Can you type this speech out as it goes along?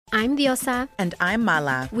I'm Diosa. And I'm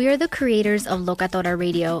Mala. We are the creators of Locatora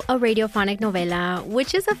Radio, a radiophonic novela,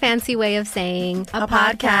 which is a fancy way of saying a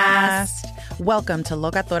podcast. Welcome to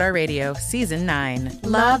Locatora Radio, Season 9.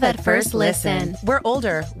 Love at first listen. We're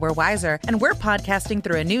older, we're wiser, and we're podcasting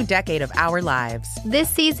through a new decade of our lives. This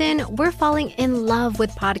season, we're falling in love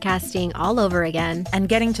with podcasting all over again. And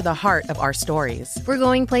getting to the heart of our stories. We're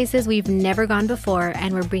going places we've never gone before,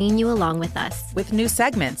 and we're bringing you along with us. With new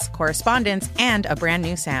segments, correspondence, and a brand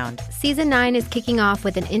new sound. Season 9 is kicking off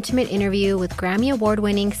with an intimate interview with Grammy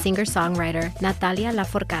Award-winning singer-songwriter Natalia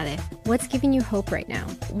Lafourcade. What's giving you hope right now?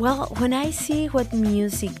 Well, when I see what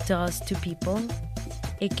music does to people,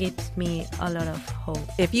 it gives me a lot of hope.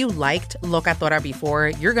 If you liked Locatora before,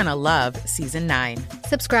 you're going to love Season 9.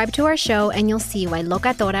 Subscribe to our show and you'll see why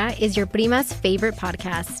Locatora is your prima's favorite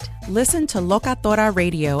podcast. Listen to Locatora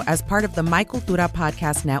Radio as part of the My Cultura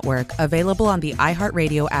Podcast Network, available on the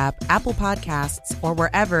iHeartRadio app, Apple Podcasts, or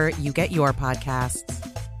wherever you get your podcasts.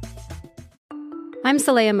 I'm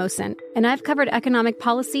Saleha Mohsen, and I've covered economic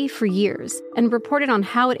policy for years and reported on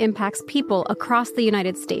how it impacts people across the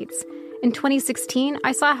United States. In 2016,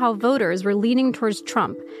 I saw how voters were leaning towards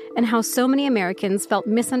Trump and how so many Americans felt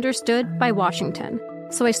misunderstood by Washington.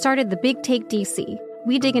 So I started The Big Take DC.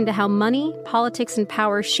 We dig into how money, politics, and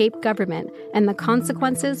power shape government and the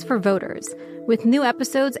consequences for voters. With new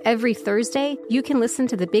episodes every Thursday, you can listen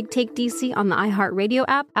to The Big Take DC on the iHeartRadio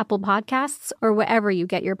app, Apple Podcasts, or wherever you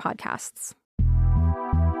get your podcasts.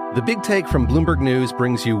 The Big Take from Bloomberg News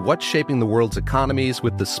brings you what's shaping the world's economies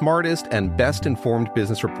with the smartest and best-informed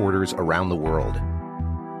business reporters around the world.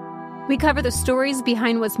 We cover the stories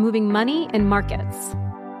behind what's moving money and markets.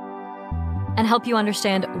 And help you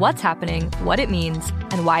understand what's happening, what it means,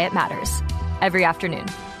 and why it matters. Every afternoon.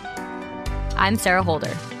 I'm Sarah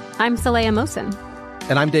Holder. I'm Saleha Mohsen.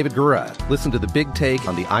 And I'm David Gura. Listen to The Big Take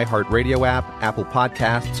on the iHeartRadio app, Apple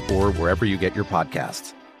Podcasts, or wherever you get your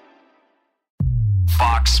podcasts.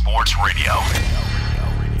 Fox Sports Radio.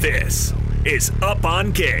 This is Up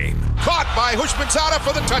on Game. Caught by Hushmanzada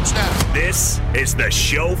for the touchdown. This is the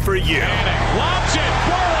show for you. Lobs it.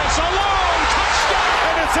 Burris alone. Touchdown.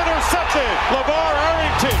 And it's intercepted. LeVar Arrington.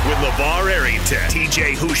 With LeVar Arrington,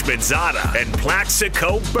 TJ Hushmanzada, and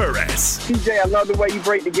Plaxico Burris. TJ, I love the way you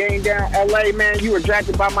break the game down. LA, man, you were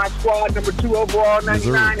drafted by my squad, number 2 overall,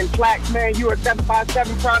 99. And Plax, man, you were a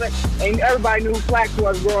 757 product. And everybody knew who Plax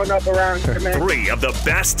was growing up around here, man. 3 of the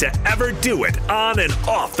best to ever do it on and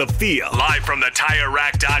off the field. Live from the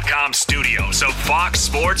TireRack.com studios of Fox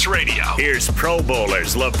Sports Radio. Here's Pro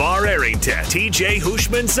Bowlers LeVar Arrington, TJ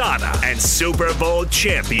Hushmanzada, and Super Bowl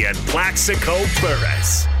champion Plaxico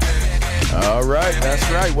Burris. All right, that's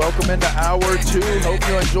right. Welcome into Hour 2. Hope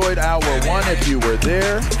you enjoyed Hour 1 if you were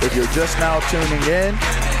there. If you're just now tuning in,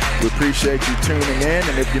 we appreciate you tuning in.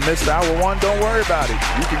 And if you missed Hour 1, don't worry about it.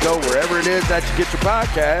 You can go wherever it is that you get your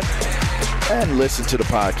podcast and listen to the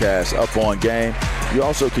podcast Up On Game. You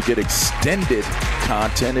also could get extended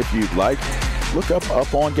content if you'd like. Look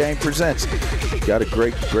up On Game Presents. Got a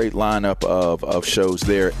great lineup of shows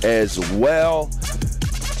there as well.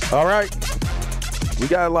 All right. We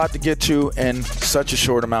got a lot to get to in such a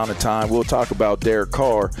short amount of time. We'll talk about Derek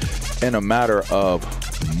Carr in a matter of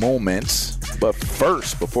moments. But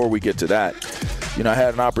first, before we get to that, I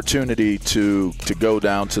had an opportunity to go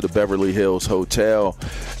down to the Beverly Hills Hotel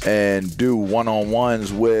and do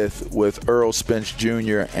one-on-ones with Earl Spence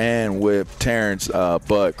Jr. and with Terrence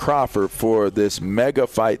Bud Crawford for this mega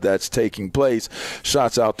fight that's taking place.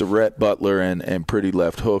 Shouts out to Rhett Butler and Pretty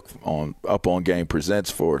Left Hook on Up On Game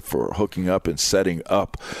Presents for hooking up and setting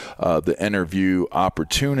up the interview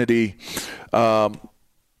opportunity.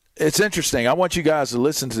 It's interesting. I want you guys to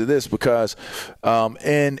listen to this because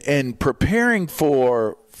in preparing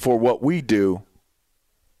for what we do,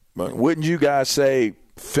 wouldn't you guys say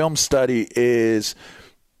film study is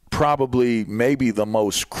probably maybe the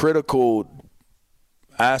most critical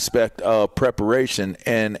aspect of preparation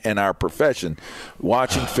in our profession?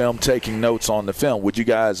 Watching film, taking notes on the film. Would you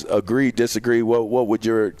guys agree, disagree? What would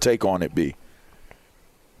your take on it be?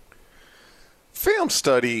 Film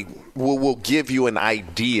study will give you an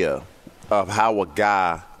idea of how a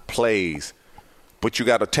guy plays, but you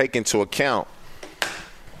got to take into account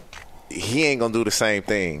he ain't going to do the same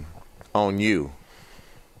thing on you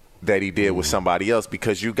that he did with somebody else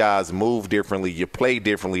because you guys move differently, you play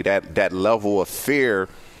differently. That level of fear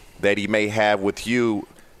that he may have with you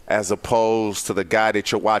as opposed to the guy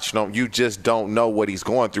that you're watching on, you just don't know what he's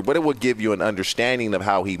going through. But it will give you an understanding of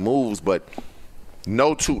how he moves, but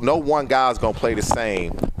no one guy's going to play the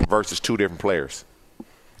same versus 2 different players.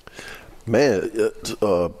 Man,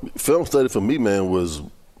 film study for me, man, was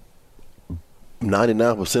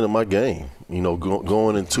 99% of my game.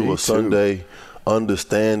 Going into a Sunday,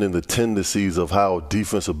 understanding the tendencies of how a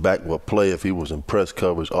defensive back would play if he was in press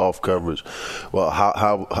coverage, off coverage. Well,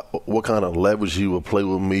 what kind of leverage he would play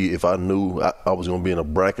with me if I knew I was going to be in a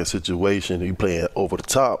bracket situation. He playing over the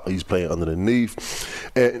top, he's playing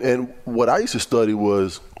underneath, and what I used to study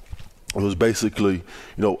was basically,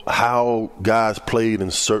 how guys played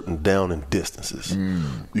in certain down and distances.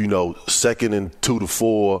 2nd and 2 to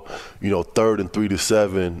 4, 3rd and 3 to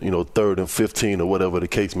 7, 3rd and 15, or whatever the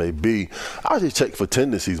case may be. I just check for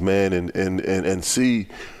tendencies, man, and see,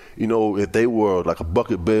 if they were like a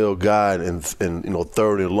bucket bail guy and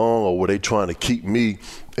 3rd and long, or were they trying to keep me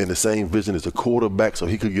in the same vision as the quarterback so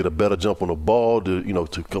he could get a better jump on the ball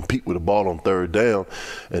to compete with the ball on 3rd down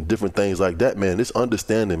and different things like that, man. This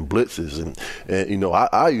understanding blitzes and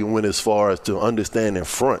I even went as far as to understanding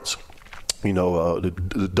fronts.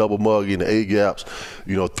 The double mug and the A gaps,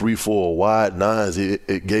 3-4 wide nines.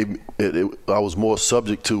 It gave I was more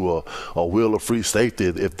subject to a wheel of free safety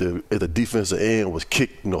if the defensive end was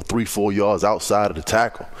kicked 3-4 yards outside of the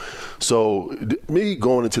tackle. So me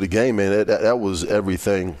going into the game, man, that was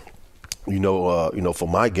everything. For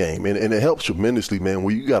my game, and it helps tremendously, man.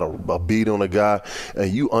 When you got a beat on a guy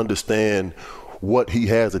and you understand what he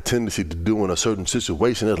has a tendency to do in a certain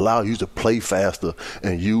situation, it allows you to play faster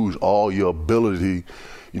and use all your ability,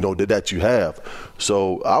 that you have.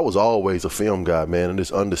 So I was always a film guy, man, and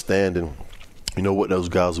just understanding, what those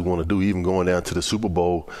guys want to do. Even going down to the Super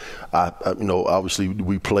Bowl, obviously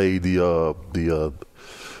we played the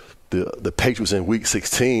Patriots in Week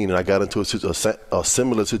 16, and I got into a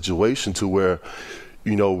similar situation to where,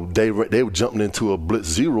 they were jumping into a blitz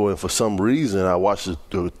zero, and for some reason I watched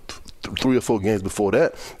the 3 or 4 games before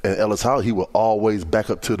that, and Ellis Howell, he would always back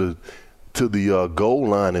up to the goal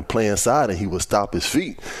line and play inside, and he would stop his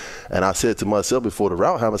feet. And I said to myself before the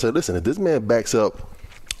route happened, I said, listen, if this man backs up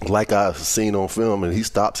like I've seen on film and he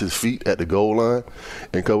stops his feet at the goal line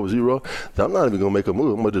and cover zero, then I'm not even going to make a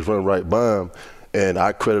move. I'm going to just run right by him. And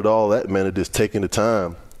I credit all that, man, to just taking the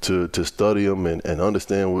time to study him and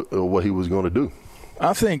understand what he was going to do.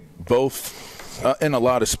 I think both in a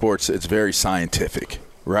lot of sports, it's very scientific.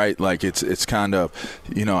 Right? Like it's kind of,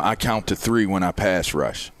 I count to 3 when I pass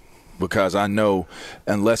rush because I know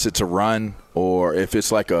unless it's a run or if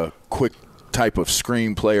it's like a quick type of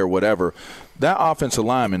screen play or whatever, that offensive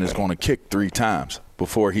lineman is going to kick 3 times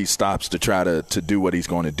before he stops to try to do what he's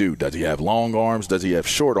going to do. Does he have long arms? Does he have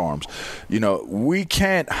short arms? We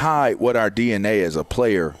can't hide what our DNA as a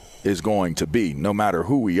player is going to be, no matter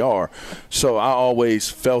who we are. So I always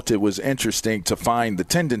felt it was interesting to find the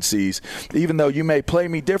tendencies, even though you may play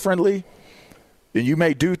me differently and you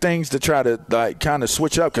may do things to try to kind of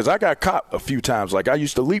switch up. Because I got caught a few times. Like I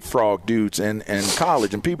used to leapfrog dudes in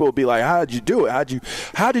college, and people would be like, "How did you do it?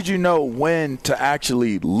 How did you know when to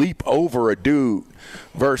actually leap over a dude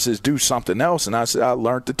versus do something else?" And I said, I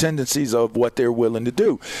learned the tendencies of what they're willing to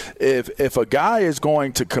do. If a guy is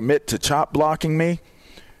going to commit to chop blocking me,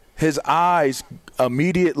 his eyes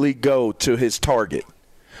immediately go to his target.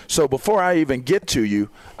 So before I even get to you,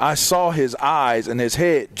 I saw his eyes and his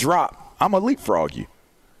head drop. I'm going to leapfrog you.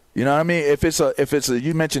 You know what I mean? If it's a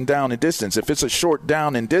you mentioned down and distance. If it's a short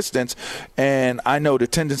down and distance and I know the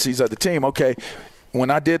tendencies of the team, okay,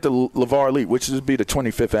 when I did the LeVar Leap, which will be the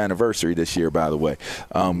 25th anniversary this year, by the way,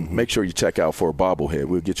 make sure you check out for a bobblehead.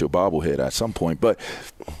 We'll get you a bobblehead at some point. But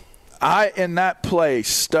I, in that play,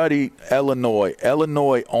 studied Illinois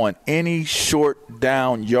on any short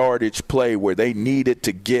down yardage play where they needed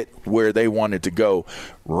to get where they wanted to go,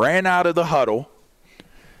 ran out of the huddle.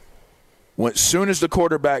 As soon as the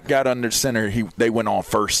quarterback got under center, they went on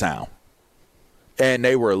first down. And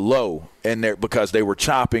they were low in there because they were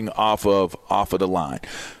chopping off of the line.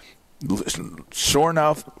 Sure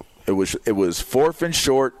enough, it was 4th and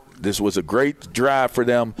short. This was a great drive for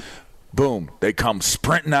them. Boom, they come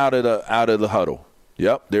sprinting out of the huddle.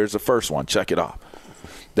 Yep, there's the first one. Check it off.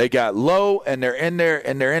 They got low and they're in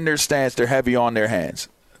their stance. They're heavy on their hands.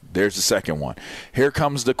 There's the second one. Here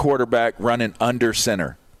comes the quarterback running under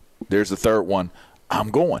center. There's the third one.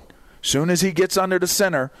 I'm going. Soon as he gets under the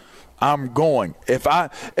center, I'm going. If I'm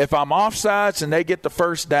offsides and they get the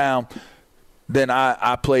first down, then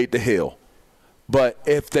I played the hill. But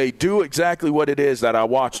if they do exactly what it is that I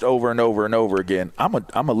watched over and over and over again, I'm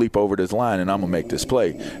a leap over this line and I'm going to make this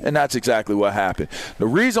play. And that's exactly what happened. The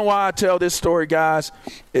reason why I tell this story, guys,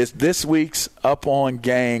 is this week's Up On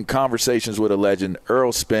Game Conversations with a Legend,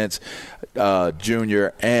 Earl Spence Jr.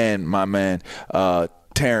 and my man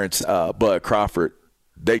Terrence Bud Crawford.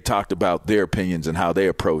 They talked about their opinions and how they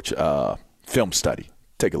approach film study.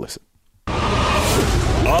 Take a listen.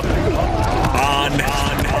 Up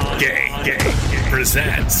On Game.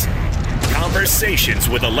 presents Conversations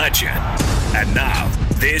with a Legend. And now,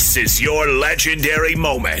 this is your legendary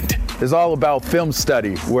moment. It's all about film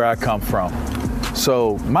study where I come from.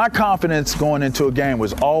 So my confidence going into a game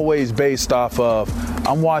was always based off of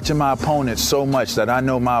I'm watching my opponent so much that I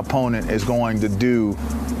know my opponent is going to do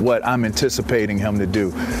what I'm anticipating him to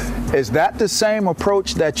do. Is that the same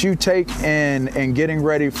approach that you take in getting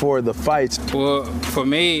ready for the fights? Well, for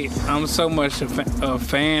me, I'm so much a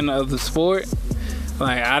fan of the sport.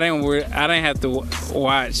 Like I didn't have to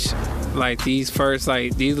watch like these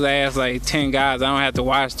last 10 guys. I don't have to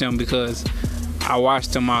watch them because I watch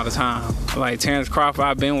them all the time. Like Terrence Crawford,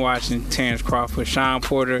 I've been watching Terrence Crawford, Sean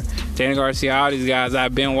Porter, Danny Garcia, all these guys.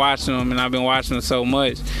 I've been watching them, and I've been watching them so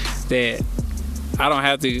much that I don't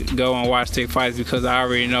have to go and watch their fights because I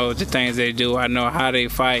already know the things they do. I know how they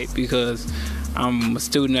fight because I'm a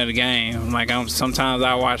student of the game. Like sometimes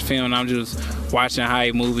I watch film and I'm just watching how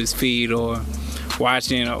he move his feet or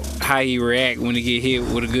watching how he react when he get hit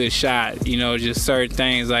with a good shot. Just certain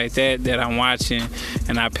things like that I'm watching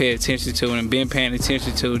and I pay attention to and been paying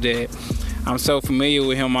attention to that I'm so familiar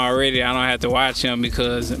with him already. I don't have to watch him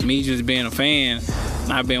because me just being a fan,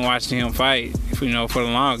 I've been watching him fight, for the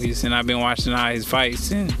longest, and I've been watching all his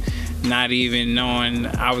fights and not even knowing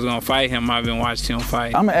I was going to fight him, I've been watching him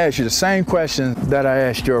fight. I'm going to ask you the same question that I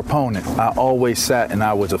asked your opponent. I always sat and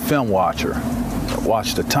I was a film watcher. I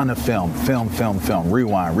watched a ton of film,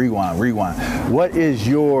 rewind. What is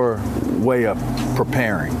your way of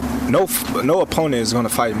preparing? No opponent is going to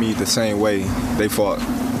fight me the same way they fought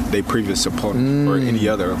their previous opponent or any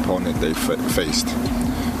other opponent they faced.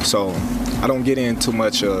 So I don't get in too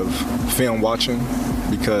much of film watching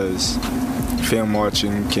because film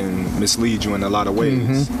watching can mislead you in a lot of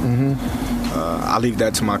ways. I leave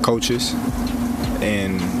that to my coaches,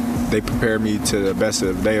 and they prepare me to the best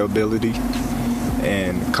of their ability.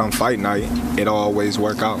 And come fight night, it always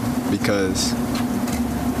work out because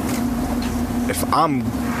if I'm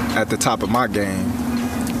at the top of my game,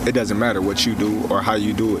 it doesn't matter what you do or how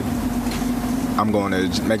you do it. I'm going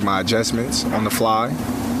to make my adjustments on the fly,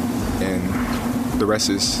 and the rest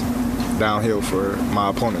is downhill for my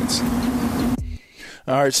opponents.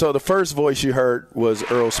 All right, so the first voice you heard was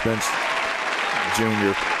Earl Spence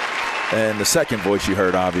Jr., and the second voice you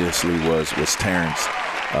heard, obviously, was Terrence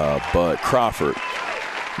Bud Crawford.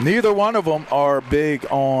 Neither one of them are big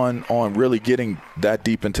on really getting that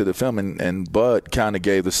deep into the film, and Bud kind of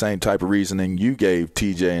gave the same type of reasoning you gave,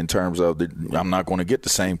 TJ, in terms of I'm not going to get the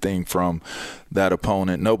same thing from that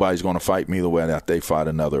opponent. Nobody's going to fight me the way that they fight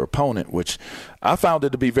another opponent, which I found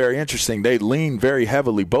it to be very interesting. They leaned very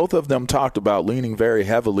heavily. Both of them talked about leaning very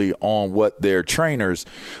heavily on what their trainers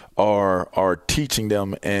are teaching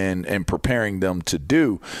them and preparing them to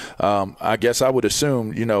do. I guess I would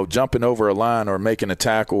assume, jumping over a line or making a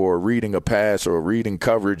tackle or reading a pass or reading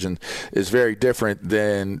coverage is very different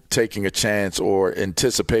than taking a chance or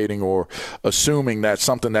anticipating or assuming that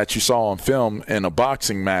something that you saw on film in a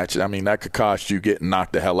boxing match, that could cost you getting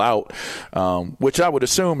knocked the hell out, which I would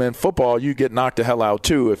assume in football you get knocked the hell out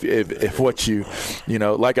too if what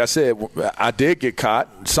like I said, I did get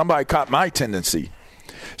caught. Somebody caught my tendency.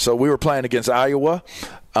 So we were playing against Iowa.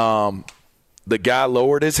 The guy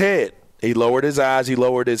lowered his head. He lowered his eyes. He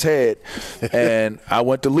lowered his head. And I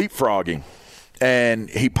went to leapfrogging. And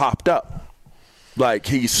he popped up. Like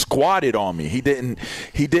he squatted on me. He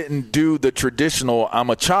didn't do the traditional I'm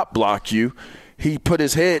a chop block you. He put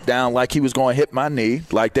his head down like he was going to hit my knee,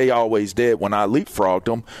 like they always did when I leapfrogged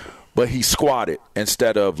him. But he squatted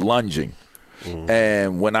instead of lunging.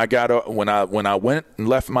 And when I got up, when I went and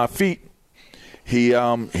left my feet, he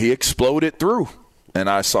exploded through, and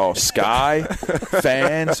I saw sky,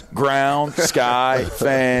 fans, ground, sky,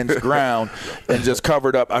 fans, ground, and just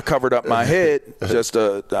covered up. I covered up my head.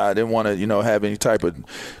 I didn't want to, have any type of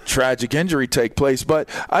tragic injury take place. But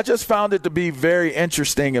I just found it to be very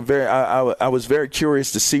interesting and I was very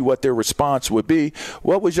curious to see what their response would be.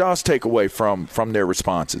 What was y'all's takeaway from their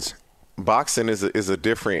responses? Boxing is a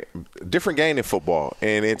different game than football,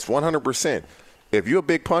 and it's 100%. If you're a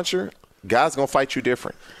big puncher, guys going to fight you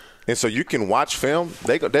different. And so you can watch film.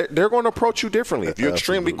 They're going to approach you differently. If you're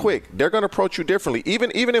extremely quick, they're going to approach you differently.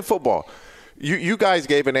 Even in football, you guys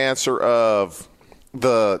gave an answer of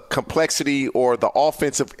the complexity or the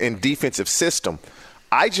offensive and defensive system.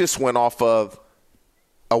 I just went off of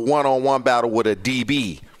a one-on-one battle with a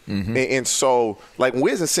DB. And so, like, when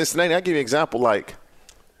we was in Cincinnati, I'll give you an example. Like,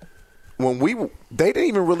 they didn't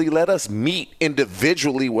even really let us meet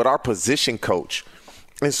individually with our position coach.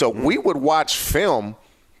 And so we would watch film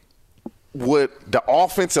with the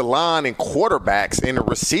offensive line and quarterbacks and the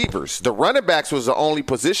receivers. The running backs was the only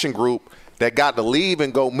position group that got to leave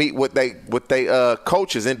and go meet with they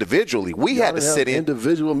coaches individually. We had to sit in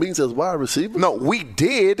individual meetings as wide receivers. No, we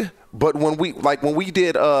did, but when we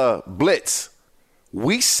did blitz,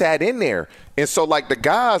 we sat in there. And so, like, the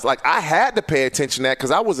guys, like, I had to pay attention to that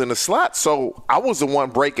because I was in the slot, so I was the one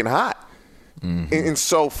breaking hot. Mm-hmm. And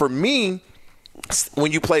so, for me,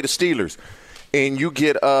 when you play the Steelers and you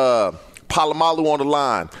get Palomalu on the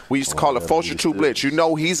line, we used to call it Fulcher 2 blitz. You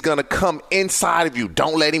know he's going to come inside of you.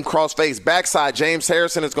 Don't let him cross face. Backside, James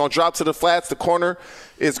Harrison is going to drop to the flats. The corner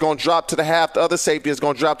is going to drop to the half. The other safety is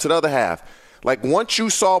going to drop to the other half. Like, once you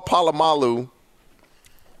saw Palomalu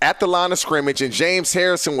at the line of scrimmage and James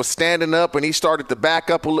Harrison was standing up and he started to back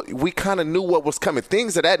up, we kind of knew what was coming.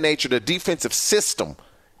 Things of that nature, the defensive system,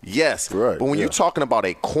 yes. Right, but when you're talking about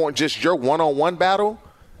just your one-on-one battle,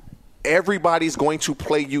 everybody's going to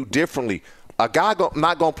play you differently. A guy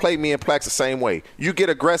not going to play me and Plex the same way. You get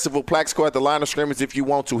aggressive with Plex, go at the line of scrimmage if you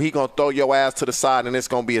want to. He going to throw your ass to the side and it's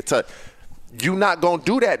going to be a touch. You're not going to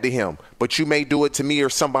do that to him, but you may do it to me or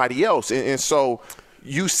somebody else. And so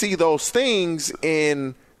you see those things,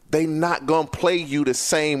 and they not going to play you the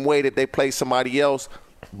same way that they play somebody else.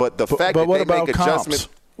 But the fact that they make adjustments.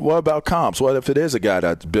 What about comps? What if it is a guy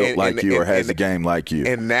that's built like you or has a game like you?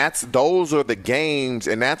 And those are the games,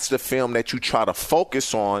 and that's the film that you try to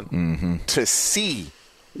focus on to see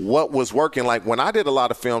what was working. Like, when I did a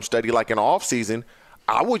lot of film study, like in the offseason,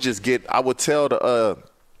 I would tell the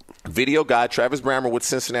video guy, Travis Brammer with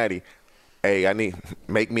Cincinnati, hey,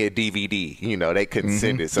 make me a DVD. You know, they couldn't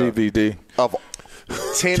send it. So DVD. Of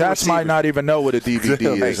 10 Chats might not even know what a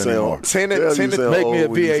DVD is anymore. 10 make me a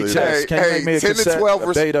VHS. Can you make me a cassette,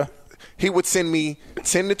 a beta? He would send me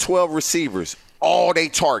 10 to 12 receivers, all they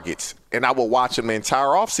targets, and I would watch them the entire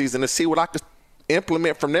offseason to see what I could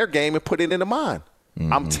implement from their game and put it into mine.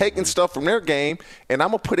 I'm taking stuff from their game, and I'm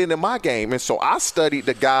going to put it in my game. And so I studied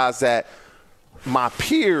the guys that my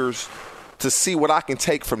peers to see what I can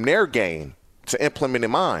take from their game to implement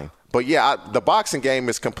in mine. But, yeah, the boxing game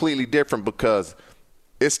is completely different because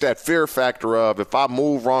it's that fear factor of if I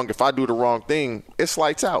move wrong, if I do the wrong thing, it's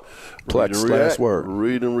lights out. Plex, last word.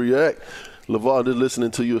 Read and react. LeVar, just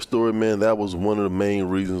listening to your story, man, that was one of the main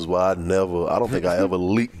reasons why I don't think I ever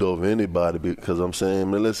leaped over anybody, because I'm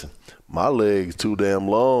saying, man, listen, my leg's too damn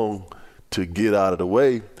long to get out of the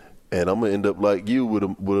way, and I'm going to end up like you with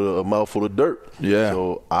a mouthful of dirt. Yeah.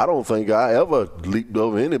 So I don't think I ever leaped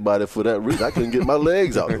over anybody for that reason. I couldn't get my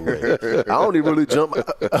legs out of the way. I don't even really jump.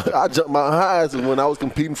 I jumped my highs when I was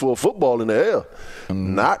competing for a football in the air,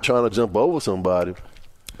 not trying to jump over somebody.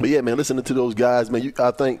 But, yeah, man, listening to those guys, man,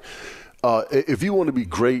 I think if you want to be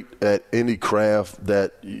great at any craft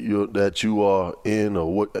that you are in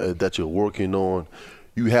or that you're working on,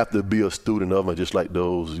 you have to be a student of it, just like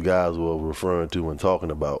those guys were referring to and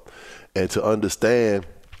talking about. And to understand,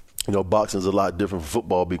 boxing is a lot different from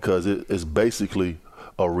football because it's basically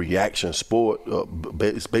a reaction sport.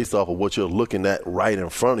 It's based off of what you're looking at right in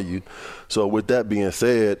front of you. So with that being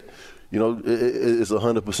said, it's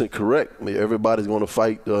 100% correct. I mean, everybody's going to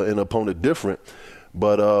fight an opponent different.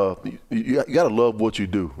 But you got to love what you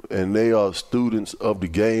do. And they are students of the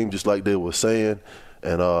game, just like they were saying.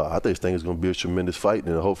 And I think this thing is going to be a tremendous fight,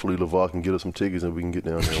 and hopefully LeVar can get us some tickets and we can get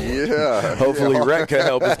down there. Yeah. Hopefully Rhett can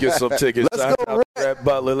help us get some tickets. Let's go, Rhett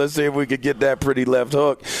Butler. Let's see if we can get that pretty left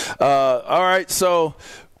hook. All right, so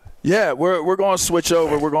yeah, we're going to switch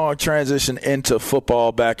over. We're going to transition into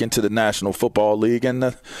football, back into the National Football League. And,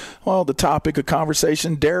 the topic of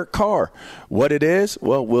conversation, Derek Carr. What it is,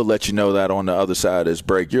 well, we'll let you know that on the other side of this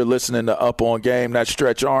break. You're listening to Up On Game. That's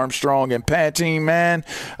Stretch Armstrong and Pantene, man.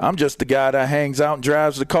 I'm just the guy that hangs out and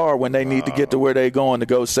drives the car when they need to get to where they're going to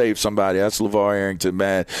go save somebody. That's LeVar Arrington,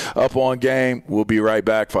 man. Up On Game. We'll be right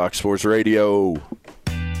back. Fox Sports Radio.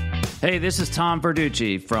 Hey, this is Tom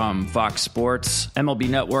Verducci from Fox Sports, MLB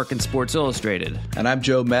Network, and Sports Illustrated. And I'm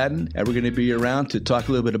Joe Madden, and we're going to be around to talk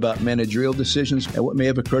a little bit about managerial decisions and what may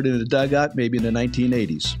have occurred in the dugout maybe in the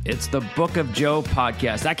 1980s. It's the Book of Joe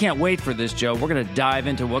podcast. I can't wait for this, Joe. We're going to dive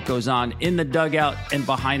into what goes on in the dugout and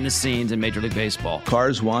behind the scenes in Major League Baseball.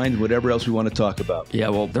 Cars, wine, whatever else we want to talk about. Yeah,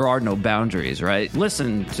 well, there are no boundaries, right?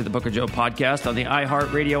 Listen to the Book of Joe podcast on the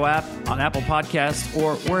iHeartRadio app, on Apple Podcasts,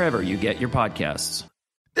 or wherever you get your podcasts.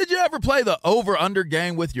 Did you ever play the over-under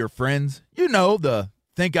game with your friends? You know, the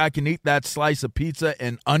think I can eat that slice of pizza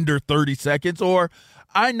in under 30 seconds, or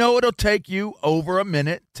I know it'll take you over a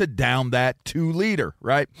minute to down that 2-liter,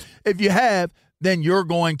 right? If you have, then you're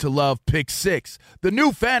going to love Pick 6, the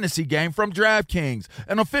new fantasy game from DraftKings,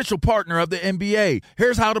 an official partner of the NBA.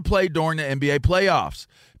 Here's how to play during the NBA playoffs.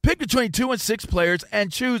 Pick between 2 and 6 players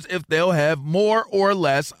and choose if they'll have more or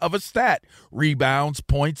less of a stat: rebounds,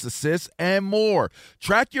 points, assists, and more.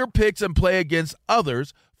 Track your picks and play against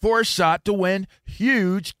others for a shot to win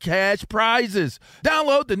huge cash prizes.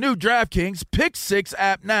 Download the new DraftKings Pick 6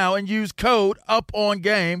 app now and use code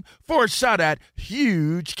UPONGAME for a shot at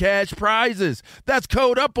huge cash prizes. That's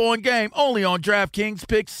code UPONGAME only on DraftKings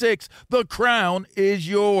Pick 6. The crown is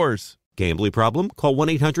yours. Gambling problem? Call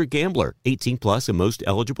 1-800-GAMBLER. 18 plus in most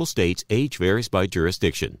eligible states. Age varies by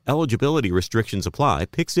jurisdiction. Eligibility restrictions apply.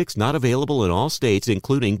 Pick 6 not available in all states,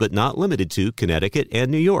 including but not limited to Connecticut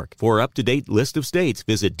and New York. For up-to-date list of states,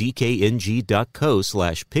 visit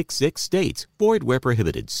dkng.co/pick6states. Void where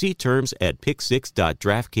prohibited. See terms at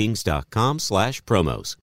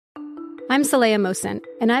pick6.draftkings.com/promos. I'm Saleha Mohsen,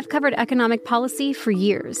 and I've covered economic policy for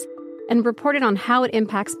years and reported on how it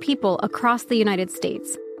impacts people across the United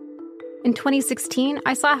States. In 2016,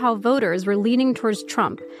 I saw how voters were leaning towards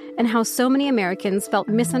Trump and how so many Americans felt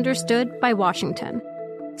misunderstood by Washington.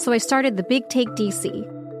 So I started the Big Take DC.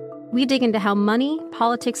 We dig into how money,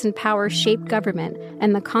 politics, and power shape government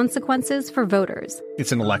and the consequences for voters.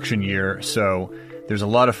 It's an election year, so there's a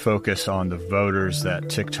lot of focus on the voters that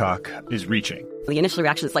TikTok is reaching. The initial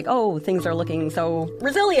reaction is like, oh, things are looking so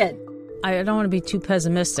resilient. I don't want to be too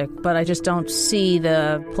pessimistic, but I just don't see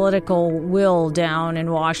the political will down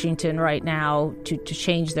in Washington right now to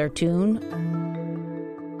change their tune.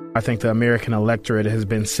 I think the American electorate has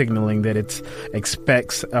been signaling that it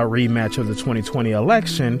expects a rematch of the 2020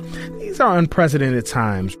 election. These are unprecedented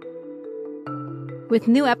times. With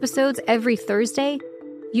new episodes every Thursday,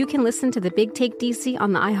 you can listen to the Big Take DC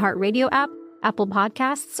on the iHeartRadio app, Apple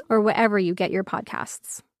Podcasts, or wherever you get your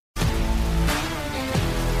podcasts.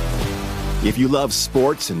 If you love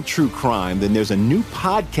sports and true crime, then there's a new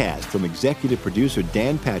podcast from executive producer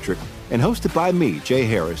Dan Patrick and hosted by me, Jay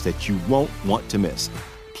Harris, that you won't want to miss.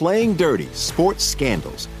 Playing Dirty: Sports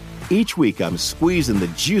Scandals. Each week, I'm squeezing the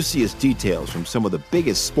juiciest details from some of the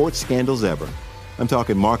biggest sports scandals ever. I'm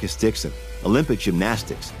talking Marcus Dixon, Olympic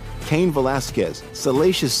gymnastics, Cain Velasquez,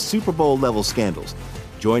 salacious Super Bowl-level scandals.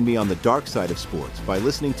 Join me on the dark side of sports by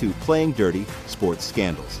listening to Playing Dirty: Sports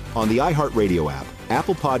Scandals on the iHeartRadio app,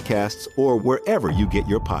 Apple Podcasts, or wherever you get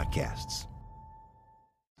your podcasts.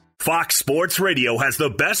 Fox Sports Radio has the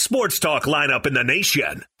best sports talk lineup in the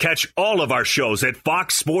nation. Catch all of our shows at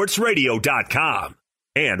foxsportsradio.com.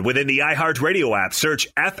 And within the iHeartRadio app, search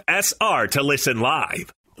FSR to listen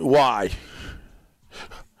live. Why?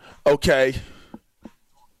 Okay.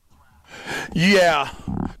 Yeah.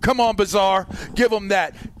 Come on, Bizarre. Give them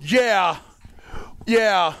that. Yeah.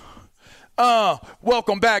 Yeah.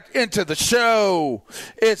 Welcome back into the show.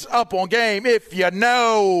 It's Up on Game if you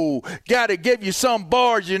know. Gotta give you some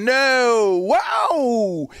bars you know.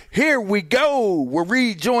 Wow. Here we go. We're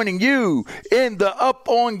rejoining you in the Up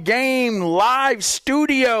on Game live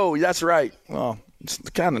studio. That's right. Well, it's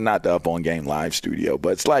kind of not the Up on Game live studio, but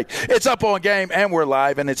it's like it's Up on Game and we're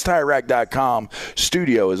live, and it's TireRack.com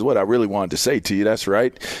studio is what I really wanted to say to you. That's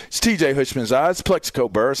right. It's TJ Hushman's Eyes, Plexico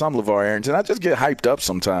Burris. I'm LeVar Arrington. I just get hyped up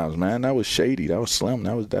sometimes, man. That was shady. That was slim.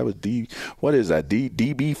 That was D. What is that?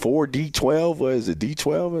 DB4, D12? What is it?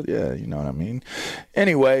 D12? Yeah, you know what I mean.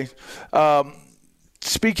 Anyway,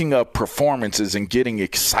 speaking of performances and getting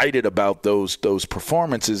excited about those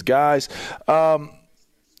performances, guys,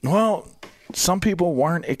 well, some people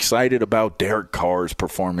weren't excited about Derek Carr's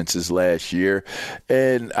performances last year,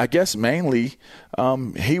 and I guess mainly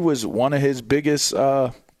he was one of his biggest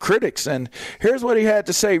critics. And here's what he had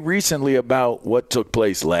to say recently about what took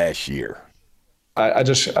place last year. They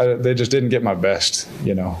just didn't get my best,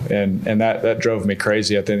 you know, and that drove me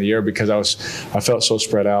crazy at the end of the year because I felt so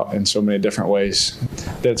spread out in so many different ways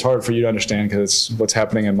that it's hard for you to understand because it's what's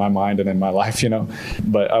happening in my mind and in my life, you know.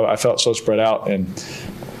 But I felt so spread out and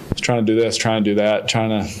was trying to do this, trying to do that, trying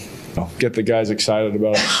to get the guys excited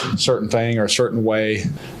about a certain thing or a certain way,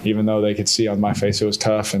 even though they could see on my face it was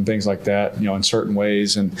tough and things like that, you know, in certain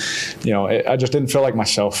ways. And, you know, I just didn't feel like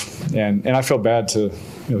myself. And I feel bad to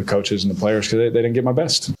the coaches and the players because they didn't get my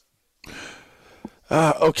best.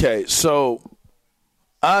 Okay, so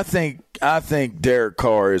I think Derek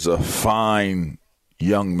Carr is a fine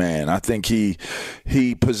young man. I think he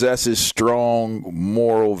possesses strong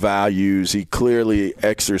moral values. He clearly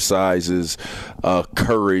exercises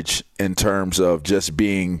courage in terms of just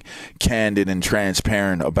being candid and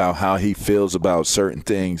transparent about how he feels about certain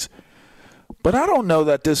things. But I don't know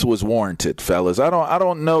that this was warranted, fellas. I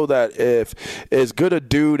don't know that if as good a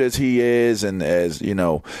dude as he is, and as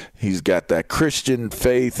he's got that Christian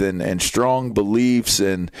faith and strong beliefs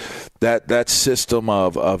and that system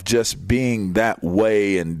of just being that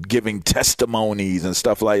way and giving testimonies and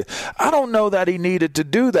stuff like that. I don't know that he needed to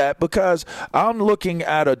do that, because I'm looking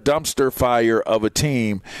at a dumpster fire of a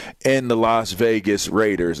team in the Las Vegas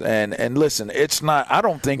Raiders. And listen, it's not. I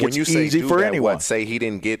don't think it's easy for anyone. Say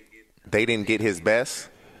they didn't get his best?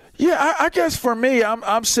 Yeah, I guess for me,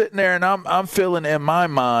 I'm sitting there and I'm feeling in my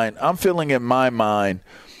mind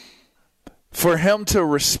for him to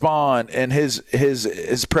respond in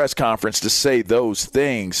his press conference to say those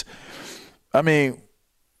things. I mean,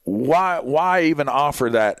 why even offer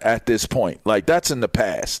that at this point? Like, that's in the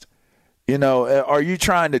past. Are you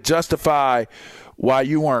trying to justify why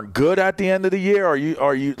you weren't good at the end of the year? Are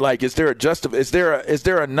you like, is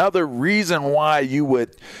there another reason why you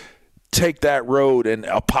would take that road and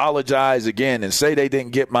apologize again and say they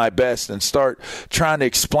didn't get my best and start trying to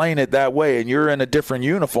explain it that way, and you're in a different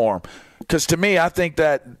uniform? Because to me, I think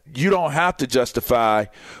that you don't have to justify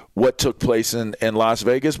what took place in Las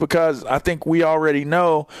Vegas, because I think we already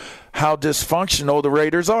know how dysfunctional the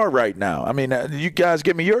Raiders are right now. I mean, you guys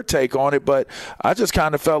give me your take on it, but I just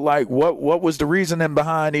kind of felt like what was the reasoning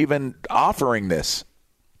behind even offering this?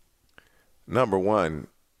 Number one,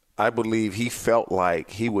 I believe he felt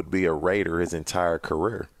like he would be a Raider his entire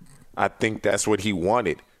career. I think that's what he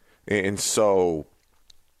wanted. And so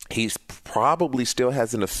he's probably still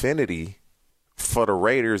has an affinity for the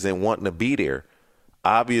Raiders and wanting to be there.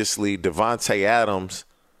 Obviously, Davante Adams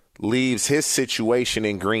leaves his situation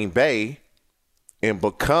in Green Bay and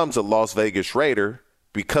becomes a Las Vegas Raider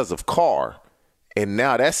because of Carr. And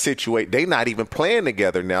now that situation, they're not even playing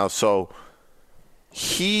together now. So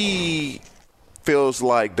he feels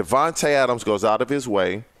like Davante Adams goes out of his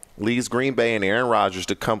way, leaves Green Bay and Aaron Rodgers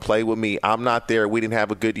to come play with me. I'm not there. We didn't have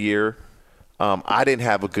a good year. I didn't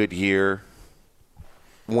have a good year.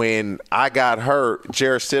 When I got hurt,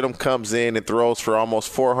 Jarrett Stidham comes in and throws for almost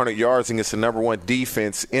 400 yards against the number one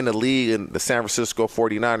defense in the league in the San Francisco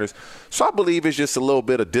 49ers. So I believe it's just a little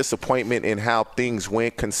bit of disappointment in how things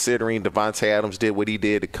went, considering Davante Adams did what he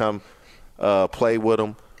did to come play with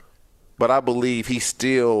him. But I believe he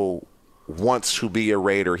still wants to be a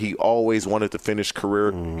Raider. He always wanted to finish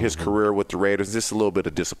his career with the Raiders. Just a little bit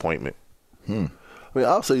of disappointment. I mean,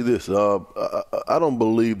 I'll say this. I don't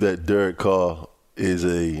believe that Derek Carr is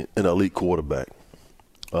an elite quarterback.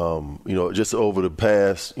 Just over the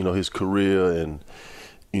past, his career and,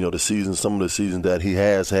 some of the seasons that he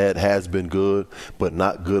has had has been good, but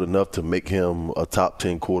not good enough to make him a top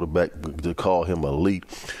 10 quarterback, to call him elite.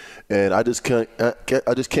 And I just can't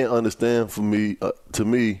understand to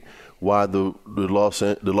me, why the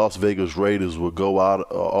Las Vegas Raiders would go out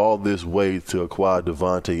all this way to acquire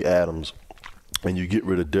Davante Adams, and you get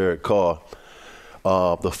rid of Derek Carr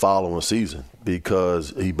the following season,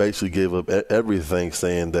 because he basically gave up everything,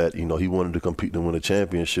 saying that he wanted to compete and win a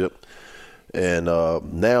championship. And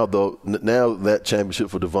now that championship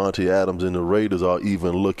for Davante Adams and the Raiders are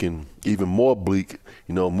looking even more bleak,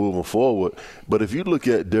 moving forward. But if you look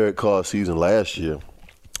at Derek Carr's season last year,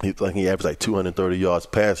 he averaged like 230 yards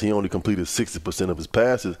passing. He only completed 60% of his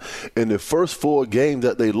passes. In the first 4 games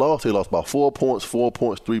that they lost by 4 points,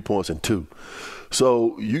 3 points, and 2.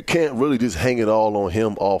 So you can't really just hang it all on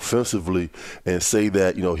him offensively and say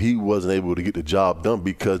that, he wasn't able to get the job done,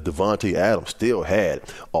 because Davante Adams still had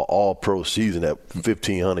an all-pro season at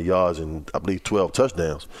 1,500 yards and I believe 12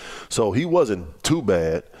 touchdowns. So he wasn't too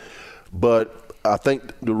bad. But I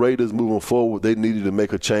think the Raiders moving forward, they needed to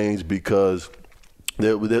make a change, because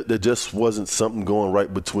there just wasn't something going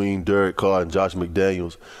right between Derek Carr and Josh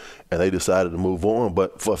McDaniels, and they decided to move on.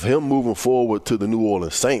 But for him moving forward to the New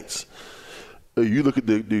Orleans Saints, you look at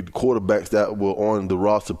the quarterbacks that were on the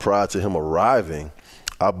roster prior to him arriving,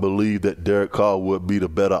 I believe that Derek Carr would be the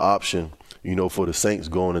better option, for the Saints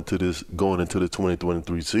going into the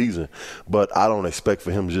 2023 season. But I don't expect for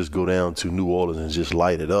him to just go down to New Orleans and just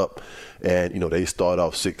light it up. And, they start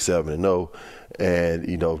off 6-7-0. And,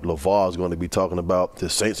 LeVar is going to be talking about the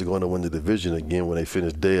Saints are going to win the division again when they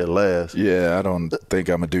finish dead last. Yeah, I don't think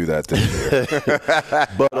I'm going to do that this year.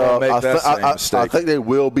 But I think they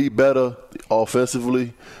will be better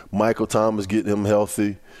offensively. Michael Thomas, getting him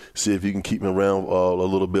healthy. See if you can keep him around a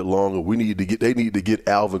little bit longer. They need to get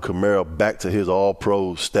Alvin Kamara back to his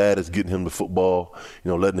all-pro status, getting him the football,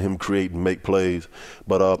 letting him create and make plays.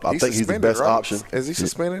 But I think he's the best option. Is he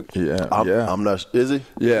suspended? Yeah. I'm not. Is he?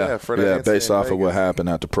 Yeah. Based off of what happened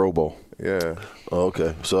at the Pro Bowl. Yeah.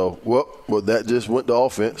 Okay. So, well, that just went to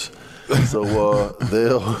offense. So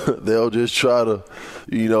they'll just try to,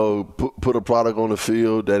 put a product on the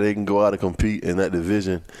field that they can go out and compete in that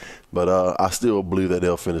division. But I still believe that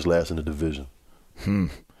they'll finish last in the division.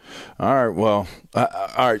 All right. Well, all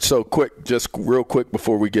right. So just real quick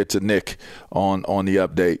before we get to Nick on the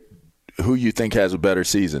update, who you think has a better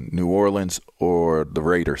season, New Orleans or the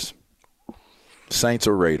Raiders? Saints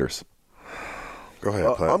or Raiders? Go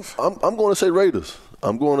ahead, Platt. I'm going to say Raiders.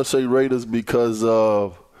 I'm going to say Raiders because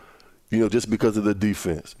of, just because of the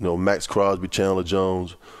defense. Max Crosby, Chandler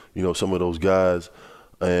Jones, some of those guys.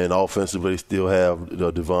 And offensively, they still have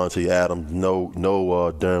Devontae Adams, no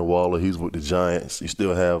Darren Waller. He's with the Giants. You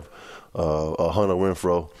still have Hunter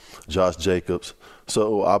Renfrow, Josh Jacobs.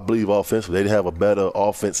 So I believe offensively, they have a better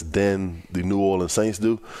offense than the New Orleans Saints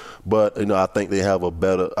do. But, I think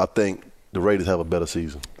I think the Raiders have a better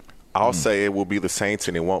season. I'll say it will be the Saints,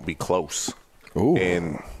 and it won't be close. Ooh.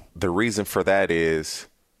 And the reason for that is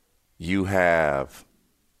you have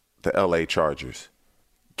the L.A. Chargers,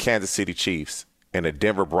 Kansas City Chiefs, and the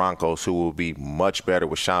Denver Broncos, who will be much better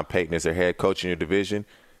with Sean Payton as their head coach in your division.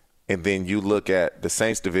 And then you look at the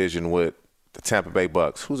Saints division with the Tampa Bay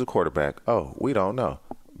Bucks. Who's a quarterback? Oh, we don't know.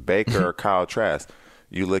 Baker or Kyle Trask.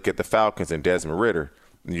 You look at the Falcons and Desmond Ridder.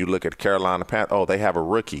 And you look at Carolina Panthers. Oh, they have a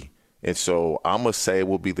rookie. And so I'm going to say it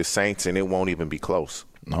will be the Saints, and it won't even be close.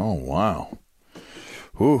 Oh, wow.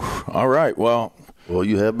 Whew. All right. Well,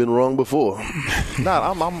 you have been wrong before.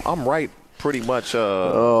 I'm right. Pretty much.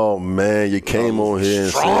 Oh man, you came on here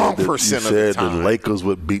and said the Lakers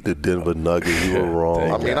would beat the Denver Nuggets. You were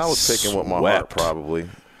wrong. I mean, I was picking with my heart probably,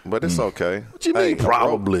 but it's okay. What you mean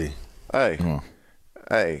probably? Hey,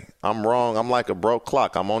 I'm wrong. I'm like a broke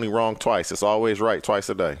clock. I'm only wrong twice. It's always right twice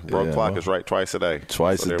a day. Broke clock is right twice a day.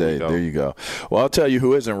 Twice a day. There you go. Well, I'll tell you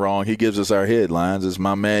who isn't wrong. He gives us our headlines. It's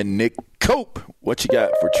my man Nick Cope. What you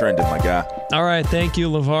got for trending, my guy? All right. Thank you,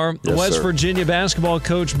 LeVar. Yes, West sir. Virginia basketball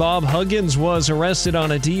coach Bob Huggins was arrested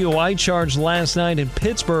on a DUI charge last night in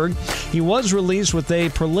Pittsburgh. He was released with a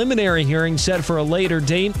preliminary hearing set for a later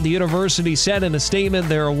date. The university said in a statement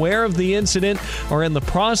they're aware of the incident, are in the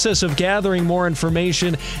process of gathering more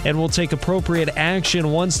information, and will take appropriate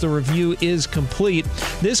action once the review is complete.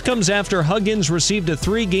 This comes after Huggins received a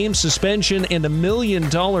 3-game suspension and $1 million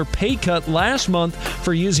pay cut last month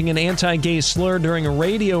for using an anti-gay slur during a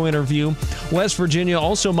radio interview. West Virginia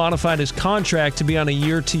also modified his contract to be on a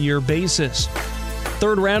year-to-year basis.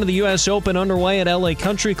 Third round of the U.S. Open underway at LA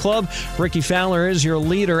Country Club. Ricky Fowler is your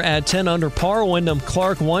leader at 10 under par. Wyndham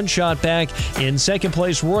Clark 1 shot back. In second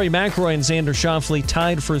place, Rory McIlroy and Xander Schauffele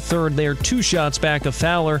tied for third. They're 2 shots back of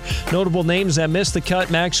Fowler. Notable names that missed the cut: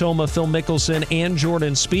 Max Homa, Phil Mickelson, and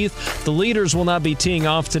Jordan Spieth. The leaders will not be teeing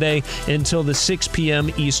off today until the 6 p.m.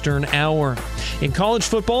 Eastern hour. In college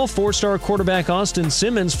football, 4-star quarterback Austin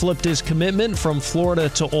Simmons flipped his commitment from Florida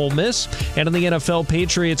to Ole Miss. And in the NFL,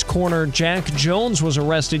 Patriots corner Jack Jones was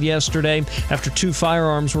arrested yesterday after 2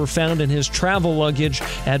 firearms were found in his travel luggage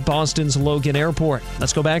at Boston's Logan Airport.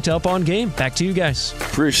 Let's go back to Up on Game. Back to you guys.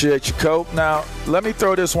 Appreciate you, Cope. Now, let me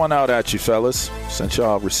throw this one out at you, fellas. Since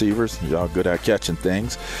y'all receivers, y'all good at catching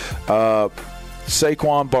things.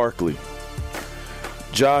 Saquon Barkley,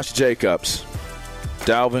 Josh Jacobs,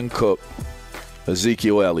 Dalvin Cook,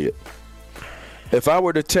 Ezekiel Elliott. If I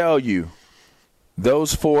were to tell you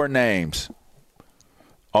those 4 names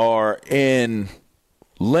are in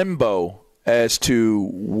limbo as to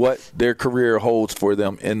what their career holds for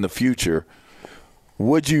them in the future,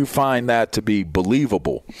 would you find that to be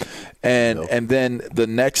believable? And then the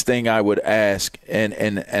next thing I would ask,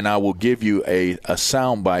 and I will give you a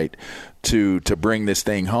soundbite to bring this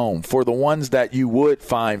thing home. For the ones that you would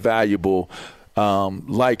find valuable,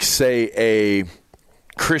 like, say, a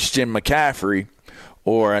Christian McCaffrey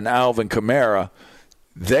or an Alvin Kamara,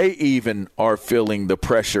 they even are feeling the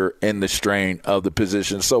pressure and the strain of the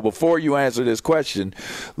position. So before you answer this question,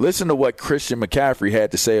 listen to what Christian McCaffrey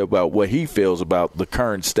had to say about what he feels about the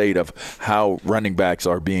current state of how running backs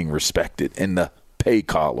are being respected in the pay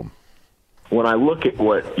column. When I look at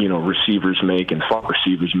what, receivers make and slot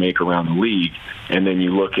receivers make around the league, and then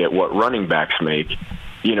you look at what running backs make,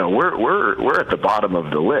 we're at the bottom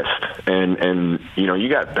of the list. And you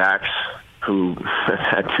got backs who have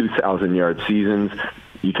had 2,000-yard seasons.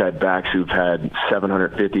 You've had backs who've had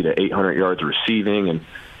 750 to 800 yards receiving. And,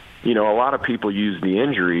 a lot of people use the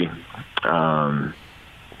injury argument,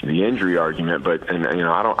 but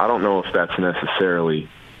I don't know if that's necessarily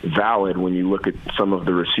valid when you look at some of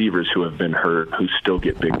the receivers who have been hurt who still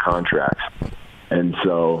get big contracts. And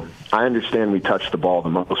so I understand we touch the ball the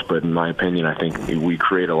most, but in my opinion, I think we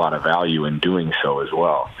create a lot of value in doing so as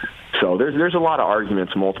well. So there's a lot of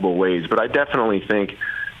arguments multiple ways, but I definitely think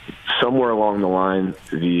somewhere along the line,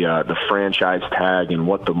 the franchise tag and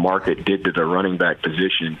what the market did to the running back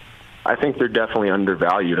position, I think they're definitely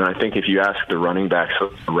undervalued. And I think if you ask the running backs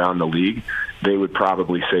around the league, they would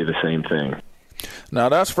probably say the same thing. Now,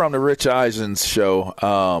 that's from the Rich Eisen's show.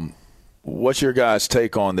 What's your guys'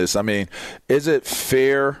 take on this? I mean, is it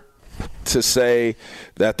fair to say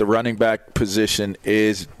that the running back position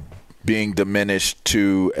is being diminished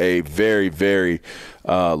to a very, very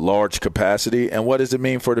large capacity? And what does it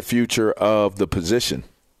mean for the future of the position?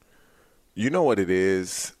 You know what it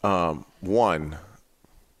is? One,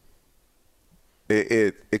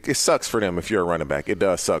 it sucks for them if you're a running back. It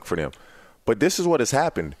does suck for them. But this is what has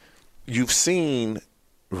happened. You've seen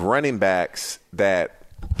running backs that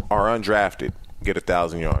are undrafted get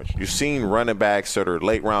 1,000 yards. You've seen running backs that are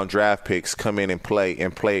late-round draft picks come in and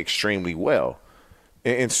play extremely well.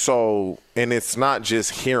 And so, and it's not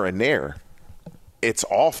just here and there. It's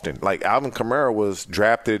often. Like Alvin Kamara was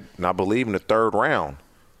drafted, and I believe in the 3rd round,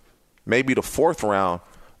 maybe the 4th round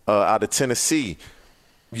out of Tennessee.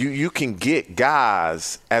 You can get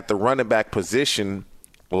guys at the running back position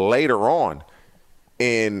later on.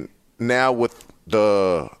 And now with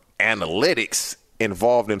the analytics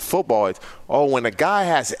involved in football, it's, when a guy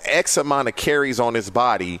has X amount of carries on his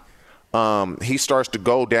body, he starts to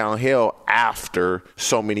go downhill after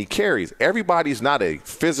so many carries. Everybody's not a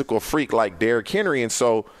physical freak like Derrick Henry. And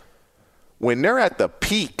so when they're at the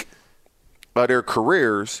peak of their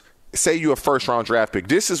careers, say you're a first-round draft pick,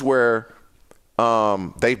 this is where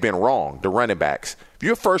they've been wrong, the running backs. If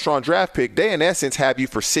you're a first-round draft pick, they in essence have you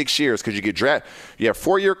for 6 years because you get drafted. You have a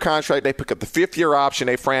 4-year contract. They pick up the 5th-year option.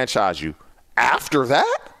 They franchise you. After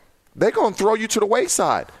that, they're going to throw you to the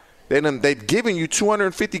wayside. They've given you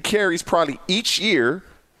 250 carries probably each year.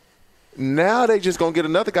 Now they just going to get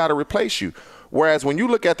another guy to replace you. Whereas when you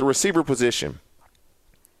look at the receiver position,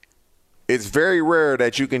 it's very rare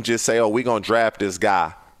that you can just say, we're going to draft this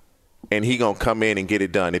guy and he going to come in and get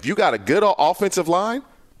it done. If you got a good offensive line,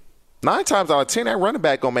 9 times out of 10, that running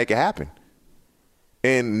back going to make it happen.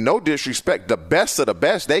 And no disrespect, the best of the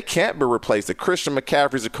best, they can't be replaced. The Christian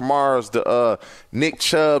McCaffreys, the Kamaras, the Nick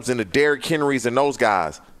Chubbs, and the Derrick Henrys and those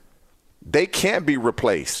guys, they can't be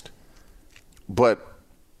replaced. But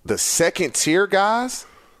the second-tier guys,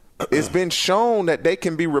 it's been shown that they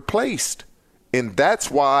can be replaced. And that's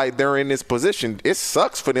why they're in this position. It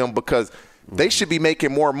sucks for them because they should be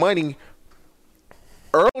making more money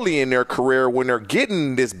early in their career when they're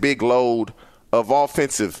getting this big load of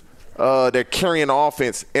offensive. They're carrying the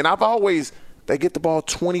offense. And they get the ball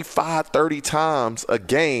 25, 30 times a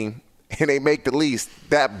game, and they make the least.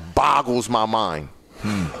 That boggles my mind.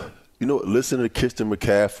 You know, listen to Christian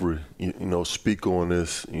McCaffrey, speak on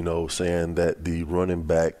this, saying that the running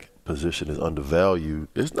back position is undervalued.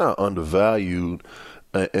 It's not undervalued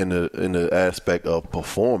in the aspect of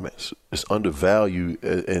performance. It's undervalued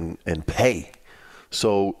in pay.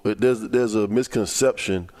 So there's a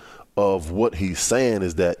misconception of what he's saying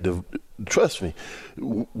is that, trust me,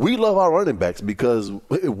 we love our running backs because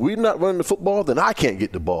if we're not running the football, then I can't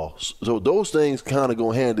get the ball. So those things kind of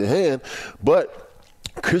go hand in hand. But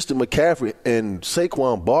Christian McCaffrey and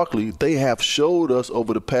Saquon Barkley, they have showed us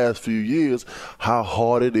over the past few years how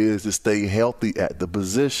hard it is to stay healthy at the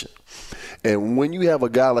position. And when you have a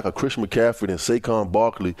guy like a Christian McCaffrey and Saquon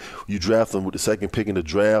Barkley, you draft him with the 2nd pick in the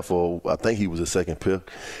draft, or I think he was the 2nd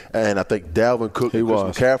pick. And I think Dalvin Cook and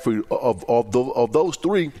Christian McCaffrey, of those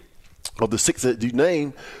 3, of the 6 that you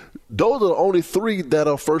named, those are the only 3 that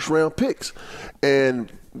are first-round picks.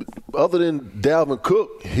 And other than Dalvin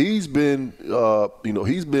Cook, he's been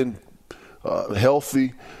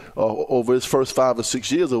healthy over his first 5 or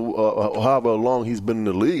 6 years, or however long he's been in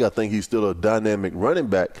the league. I think he's still a dynamic running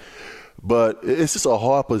back. But it's just a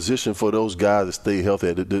hard position for those guys to stay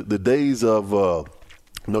healthy. The days of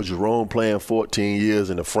Jerome playing 14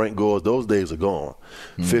 years and the Frank Gores, those days are gone.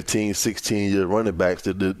 15, 16-year running backs,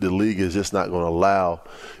 the league is just not going to allow,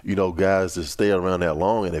 guys to stay around that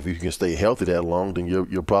long. And if you can stay healthy that long, then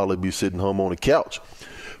you'll probably be sitting home on the couch.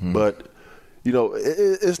 But,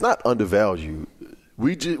 it's not undervalued.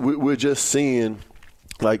 We're just seeing,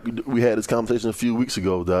 like we had this conversation a few weeks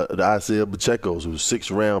ago, the Isaiah Pacheco's, who was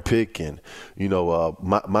 6th-round pick, and,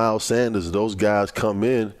 Miles Sanders, those guys come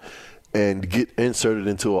in and get inserted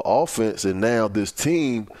into an offense, and now this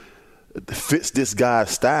team fits this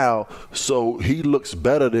guy's style, so he looks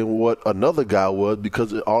better than what another guy was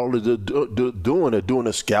because all they're doing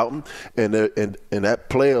is scouting, and that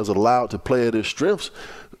player is allowed to play at his strengths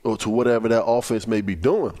or to whatever that offense may be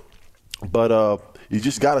doing. But you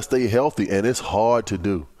just got to stay healthy, and it's hard to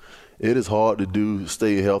do. it is hard to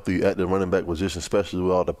stay healthy at the running back position, especially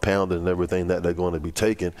with all the pounding and everything that they're going to be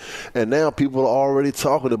taking. And now people are already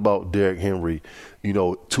talking about Derrick Henry,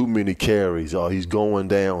 too many carries, or he's going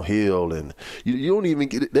downhill, and you don't even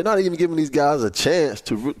they're not even giving these guys a chance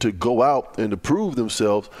to go out and to prove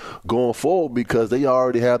themselves going forward, because they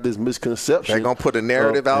already have this misconception. They're going to put a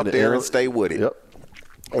narrative out there and stay with it. Yep.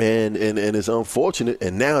 And it's unfortunate,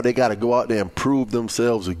 and now they got to go out there and prove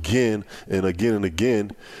themselves again and again and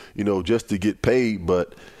again, just to get paid.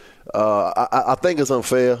 But I think it's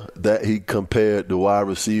unfair that he compared the wide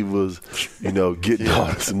receivers, getting all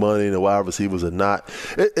this money, and the wide receivers are not.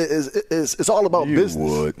 It's all about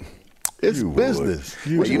business. It's business.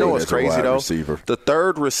 Well, you know what's crazy, though? The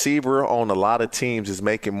third receiver on a lot of teams is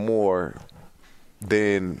making more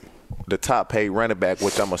than the top paid running back,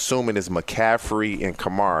 which I'm assuming is McCaffrey and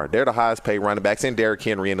Kamara. They're the highest paid running backs, and Derrick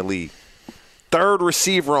Henry in the league. Third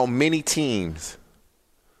receiver on many teams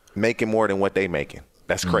making more than what they making.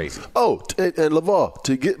 That's crazy. Oh, and LeVar,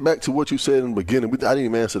 to get back to what you said in the beginning, I didn't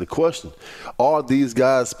even answer the question. Are these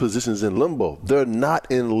guys' positions in limbo? They're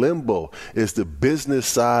not in limbo. It's the business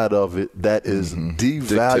side of it that is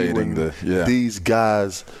devaluing these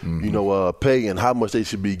guys, pay and how much they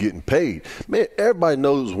should be getting paid. Man, everybody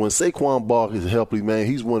knows when Saquon Barkley is healthy, man,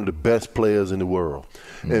 he's one of the best players in the world.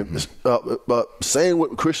 And same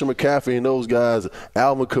with Christian McCaffrey and those guys,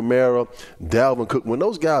 Alvin Kamara, Dalvin Cook, when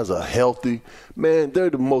those guys are healthy, man,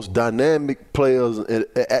 they're the most dynamic players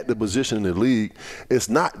at the position in the league. It's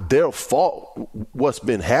not their fault what's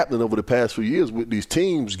been happening over the past few years with these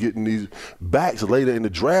teams getting these backs later in the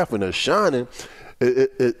draft and they're shining.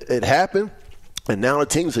 It happened. And now the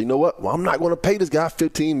team say, you know what? Well, I'm not going to pay this guy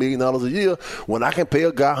 $15 million a year when I can pay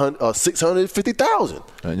a guy $650,000.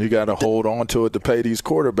 And you got to hold on to it to pay these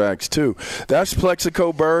quarterbacks, too. That's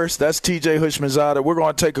Plexico Burress. That's TJ Hushmanzada. We're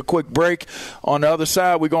going to take a quick break. On the other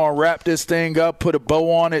side, we're going to wrap this thing up, put a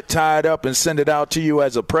bow on it, tie it up, and send it out to you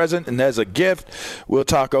as a present and as a gift. We'll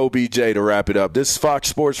talk OBJ to wrap it up. This is Fox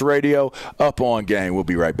Sports Radio, Up On Game. We'll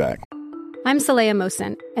be right back. I'm Saleha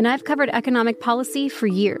Mohsen, and I've covered economic policy for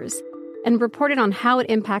years and reported on how it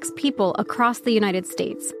impacts people across the United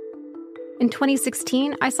States. In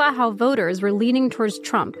 2016, I saw how voters were leaning towards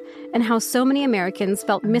Trump and how so many Americans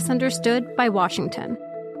felt misunderstood by Washington.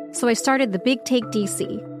 So I started the Big Take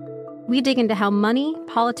DC. We dig into how money,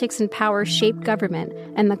 politics, and power shape government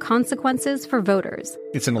and the consequences for voters.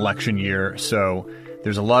 It's an election year, so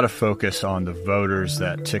there's a lot of focus on the voters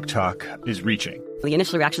that TikTok is reaching. The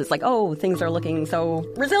initial reaction is like, oh, things are looking so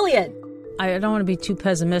resilient. I don't want to be too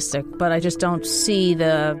pessimistic, but I just don't see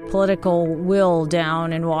the political will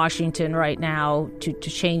down in Washington right now to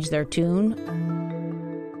change their tune.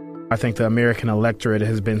 I think the American electorate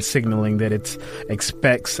has been signaling that it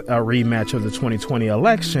expects a rematch of the 2020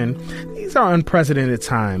 election. These are unprecedented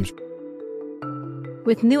times.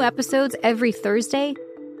 With new episodes every Thursday,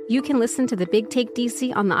 you can listen to the Big Take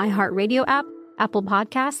DC on the iHeartRadio app, Apple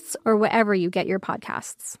Podcasts, or wherever you get your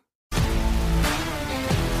podcasts.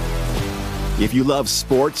 If you love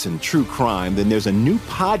sports and true crime, then there's a new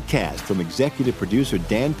podcast from executive producer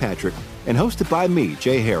Dan Patrick and hosted by me,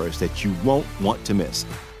 Jay Harris, that you won't want to miss.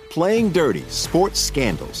 Playing Dirty: Sports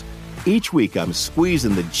Scandals. Each week, I'm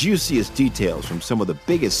squeezing the juiciest details from some of the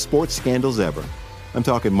biggest sports scandals ever. I'm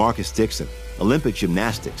talking Marcus Dixon, Olympic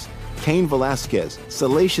gymnastics, Cain Velasquez,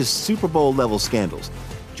 salacious Super Bowl-level scandals.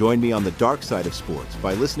 Join me on the dark side of sports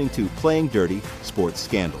by listening to Playing Dirty: Sports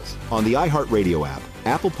Scandals on the iHeartRadio app,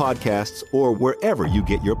 Apple Podcasts, or wherever you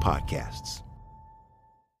get your podcasts.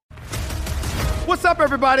 What's up,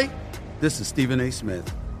 everybody? This is Stephen A. Smith.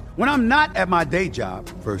 When I'm not at my day job,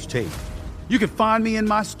 First Take, you can find me in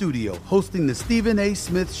my studio hosting the Stephen A.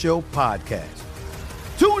 Smith Show podcast.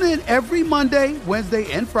 Tune in every Monday,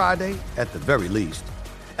 Wednesday, and Friday, at the very least,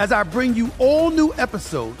 as I bring you all new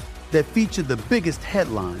episodes that feature the biggest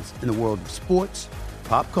headlines in the world of sports,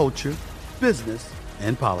 pop culture, business,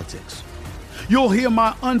 and politics. You'll hear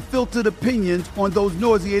my unfiltered opinions on those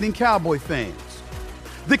nauseating Cowboy fans,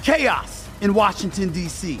 the chaos in Washington,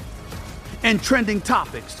 D.C., and trending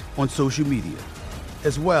topics on social media,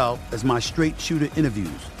 as well as my straight-shooter interviews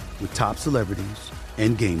with top celebrities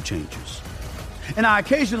and game changers. And I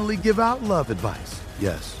occasionally give out love advice.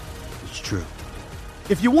 Yes, it's true.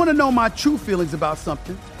 If you want to know my true feelings about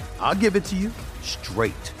something, I'll give it to you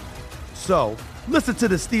straight. So, listen to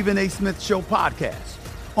the Stephen A. Smith Show podcast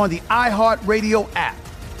on the iHeartRadio app,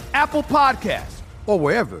 Apple Podcasts, or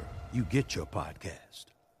wherever you get your podcast.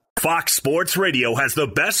 Fox Sports Radio has the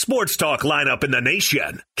best sports talk lineup in the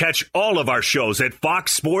nation. Catch all of our shows at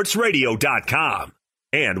foxsportsradio.com.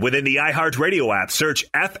 And within the iHeartRadio app, search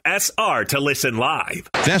FSR to listen live.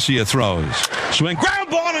 Vesia throws. Swing. Ground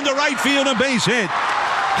ball into right field. A base hit.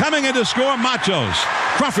 Coming in to score, Matos.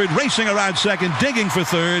 Crawford racing around second, digging for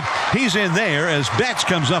third. He's in there as Betts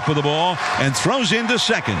comes up with the ball and throws into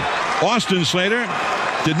second. Austin Slater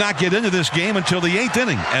did not get into this game until the 8th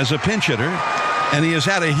inning as a pinch hitter, and he has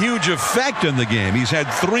had a huge effect in the game. He's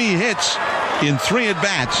had 3 hits in 3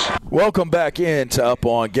 at-bats. Welcome back in to Up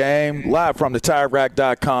On Game, live from the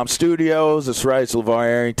TireRack.com studios. That's right, it's LeVar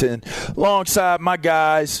Arrington. Alongside my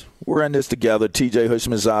guys, we're in this together, TJ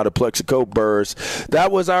Hushmanzada, Plexico Burrs.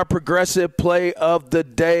 That was our progressive play of the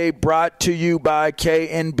day, brought to you by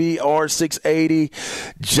KNBR 680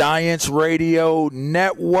 Giants Radio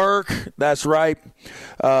Network. That's right.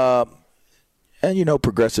 And, you know,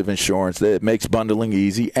 Progressive Insurance, that makes bundling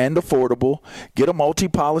easy and affordable. Get a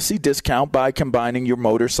multi-policy discount by combining your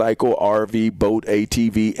motorcycle, RV, boat,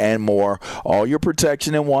 ATV, and more. All your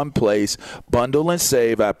protection in one place. Bundle and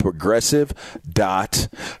save at Progressive.com.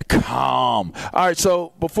 All right,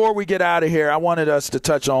 so before we get out of here, I wanted us to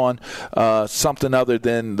touch on something other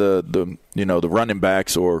than the running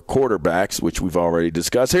backs or quarterbacks, which we've already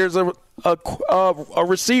discussed. Here's a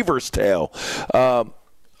receiver's tale.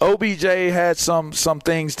 OBJ had some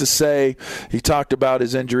things to say. He talked about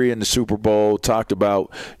his injury in the Super Bowl, talked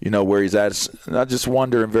about, where he's at. I'm just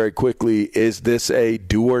wondering very quickly, is this a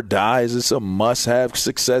do or die? Is this a must-have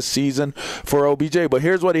success season for OBJ? But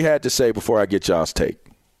here's what he had to say before I get y'all's take.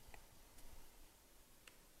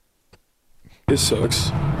 It sucks.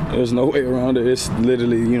 There's no way around it. It's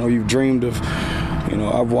literally, you've dreamed of,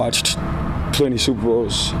 I've watched plenty of Super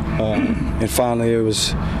Bowls, and finally it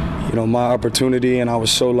was my opportunity, and I was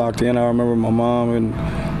so locked in. I remember my mom and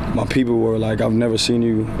my people were like, I've never seen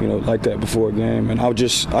you, like that before a game. And I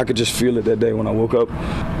could just feel it that day when I woke up.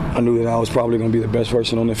 I knew that I was probably going to be the best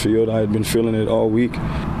person on the field. I had been feeling it all week.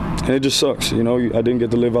 And it just sucks, I didn't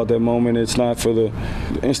get to live out that moment. It's not for the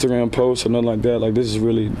Instagram post or nothing like that. Like, this is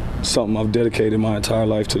really something I've dedicated my entire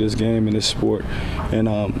life to, this game and this sport. And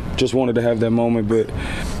just wanted to have that moment. But,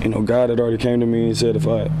 God had already came to me and said, if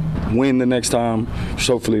I win the next time,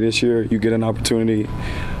 hopefully this year, you get an opportunity.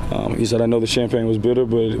 He said, I know the champagne was bitter,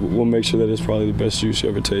 but we'll make sure that it's probably the best juice you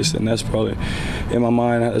ever tasted. And that's probably, in my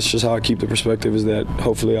mind, that's just how I keep the perspective, is that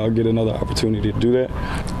hopefully I'll get another opportunity to do that.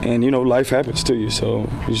 And, life happens to you, so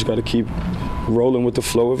you just got to keep rolling with the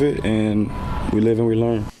flow of it, and we live and we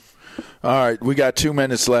learn. All right, we got 2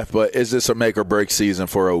 minutes left, but is this a make-or-break season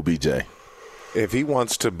for OBJ? If he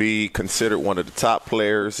wants to be considered one of the top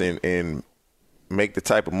players and make the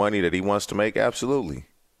type of money that he wants to make, absolutely.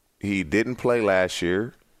 He didn't play last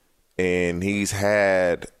year. And he's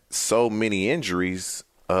had so many injuries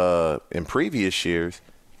in previous years.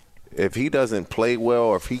 If he doesn't play well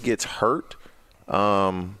or if he gets hurt,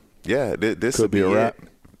 this could be a wrap.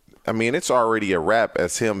 I mean, it's already a wrap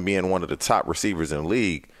as him being one of the top receivers in the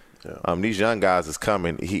league. Yeah. These young guys is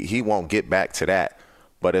coming. He won't get back to that.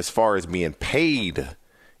 But as far as being paid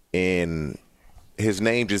and his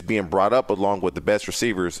name just being brought up along with the best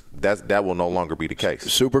receivers, that will no longer be the case.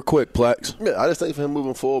 Super quick, Plex. Yeah, I just think for him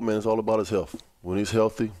moving forward, man, it's all about his health. When he's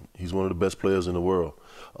healthy, he's one of the best players in the world.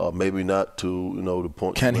 Maybe not to the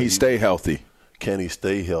point. Can he stay healthy? Can he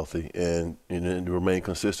stay healthy and remain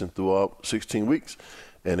consistent throughout 16 weeks?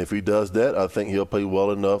 And if he does that, I think he'll play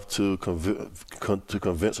well enough to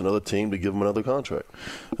convince another team to give him another contract.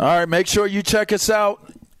 All right, make sure you check us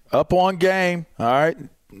out. Up On Game. All right.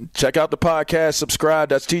 Check out the podcast. Subscribe.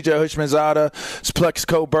 That's TJ Hushmanzada. It's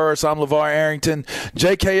Plexico Burrs. I'm LeVar Arrington.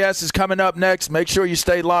 JKS is coming up next. Make sure you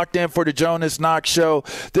stay locked in for the Jonas Knox Show.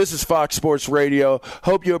 This is Fox Sports Radio.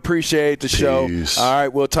 Hope you appreciate the show. All right,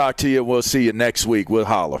 we'll talk to you. We'll see you next week. We'll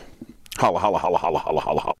holler. Holla, holla, holla, holla, holla,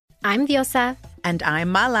 holla. I'm Diosa. And I'm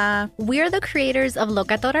Mala. We're the creators of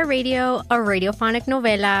Locatora Radio, a radiophonic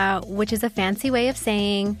novela, which is a fancy way of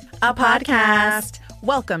saying a podcast.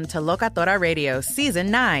 Welcome to Locatora Radio Season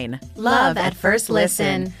 9. Love at First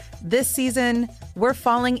Listen. This season, we're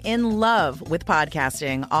falling in love with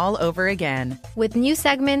podcasting all over again. With new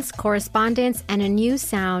segments, correspondence, and a new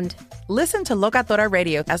sound. Listen to Locatora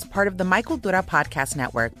Radio as part of the Michael Dura Podcast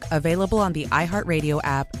Network. Available on the iHeartRadio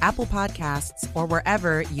app, Apple Podcasts, or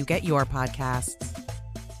wherever you get your podcasts.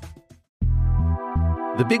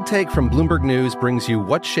 The Big Take from Bloomberg News brings you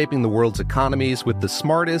what's shaping the world's economies with the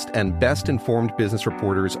smartest and best-informed business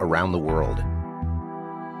reporters around the world.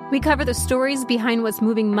 We cover the stories behind what's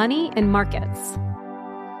moving money and markets.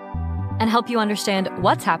 And help you understand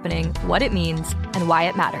what's happening, what it means, and why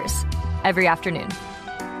it matters. Every afternoon.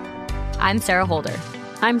 I'm Sarah Holder.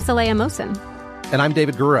 I'm Saleha Mohsen. And I'm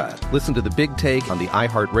David Gura. Listen to The Big Take on the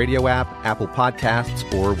iHeartRadio app, Apple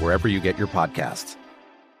Podcasts, or wherever you get your podcasts.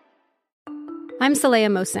 I'm Saleha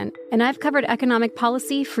Mohsen, and I've covered economic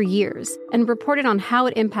policy for years and reported on how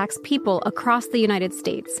it impacts people across the United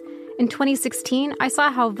States. In 2016, I saw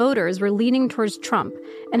how voters were leaning towards Trump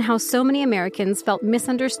and how so many Americans felt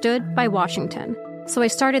misunderstood by Washington. So I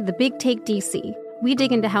started The Big Take DC. We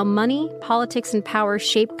dig into how money, politics, and power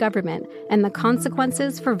shape government and the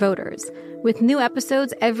consequences for voters. With new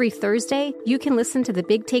episodes every Thursday, you can listen to The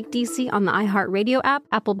Big Take DC on the iHeartRadio app,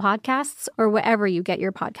 Apple Podcasts, or wherever you get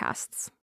your podcasts.